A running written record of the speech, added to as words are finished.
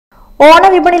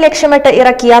ഓണവിപണി ലക്ഷ്യമിട്ട്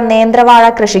ഇറക്കിയ നേന്ത്രവാഴ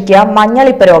കൃഷിക്ക്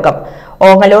മഞ്ഞളിപ്പ് രോഗം.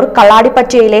 ഓങ്ങല്ലൂർ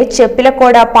കള്ളാടിപ്പറ്റയിലെ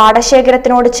ചെപ്പിലക്കോട്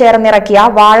പാടശേഖരത്തിനോട് ചേർന്നിറക്കിയ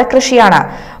വാഴകൃഷിയാണ്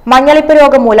മഞ്ഞളിപ്പ്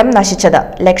രോഗം മൂലം നശിച്ചത്.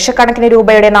 ലക്ഷക്കണക്കിന്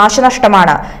രൂപയുടെ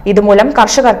നാശനഷ്ടമാണ് ഇതുമൂലം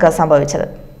കർഷകർക്ക് സംഭവിച്ചത്.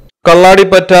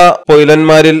 കള്ളാടിപ്പറ്റ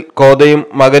പൊയിലന്മാരിൽ കോതയും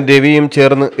മകൻ രവിയും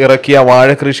ചേർന്ന് ഇറക്കിയ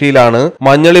വാഴകൃഷിയിലാണ്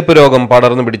മഞ്ഞളിപ്പ് രോഗം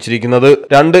പടർന്നു പിടിച്ചിരിക്കുന്നത്.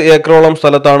 2 ഏക്കറോളം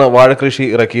സ്ഥലത്താണ് വാഴകൃഷി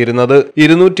ഇറക്കിയിരുന്നത്.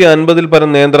 250-ൽ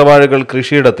പരം നേന്ത്രവാഴകൾ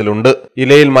കൃഷിയിടത്തിലുണ്ട്.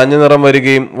 ഇലയിൽ മഞ്ഞ നിറം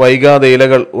വരികയും വൈകാതെ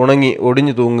ഇലകൾ ഉണങ്ങി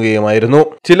ഒടിഞ്ഞു തൂങ്ങുകയുമായിരുന്നു.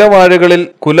 ചില വാഴകളിൽ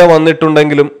കുല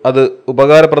വന്നിട്ടുണ്ടെങ്കിലും അത്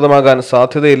ഉപകാരപ്രദമാകാൻ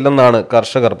സാധ്യതയില്ലെന്നാണ്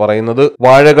കർഷകർ പറയുന്നത്.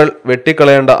 വാഴകൾ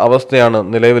വെട്ടിക്കളയേണ്ട അവസ്ഥയാണ്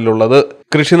നിലവിലുള്ളത്.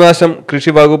 കൃഷിനാശം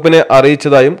കൃഷി വകുപ്പിനെ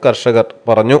അറിയിച്ചതായും കർഷകർ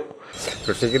പറഞ്ഞു.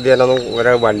 കൃഷിക്ക് ഇതിനൊന്നും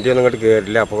ഒരു വണ്ടിയൊന്നും ഇങ്ങോട്ട്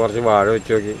കയറില്ല. അപ്പോൾ കുറച്ച് വാഴ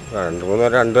വെച്ച് നോക്കി.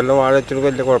 2 കൊല്ലം വാഴ വെച്ചിട്ട്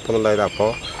വലിയ കുഴപ്പമൊന്നും ഉണ്ടായില്ല.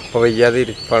 അപ്പോൾ വയ്യാതെ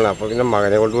ഇരിപ്പാണ്. അപ്പോൾ പിന്നെ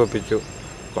മകനെ കൊണ്ട് വെപ്പിച്ചു.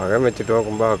 മകൻ വെച്ചിട്ട്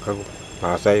നോക്കുമ്പോൾ ഒക്കെ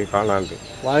നാശമായി കാണാണ്ട്.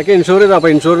 വാഴയ്ക്ക് ഇൻഷൂർ ചെയ്താൽ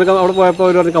അപ്പോൾ ഇൻഷൂറിന് അവിടെ പോയപ്പോൾ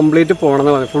അവർ പറഞ്ഞ് കംപ്ലീറ്റ്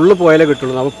പോകണമെന്ന് പറഞ്ഞു. ഫുള്ള് പോയാലേ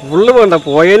കിട്ടുള്ളൂ. അപ്പോൾ ഫുള്ള് വേണ്ട,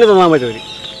 പോയതിന് തന്നാൽ മതി.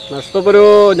 നഷ്ടപ്പോൾ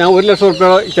ഞാൻ 1 ലക്ഷം റുപ്യ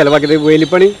ചിലവാക്കിയത്.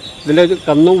 വേലിപ്പണി ഇതിൻ്റെ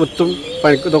കന്നും വിത്തും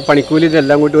പണിക്കൂലി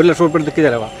ഇതെല്ലാം കൂട്ടി 1 ലക്ഷം റുപ്യ എടുത്ത്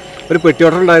ചിലവാണ്. ഒരു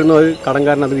പെട്ടിയോട്ടം ഉണ്ടായിരുന്നു, അത്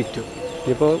കടംകാരൻ അത് വിറ്റു.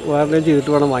 ഇനിയിപ്പോൾ വേറെ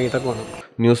ചെയ്തിട്ട് വേണം, വാങ്ങിയിട്ടൊക്കെ വേണം.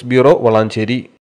 News bureau Valanchery.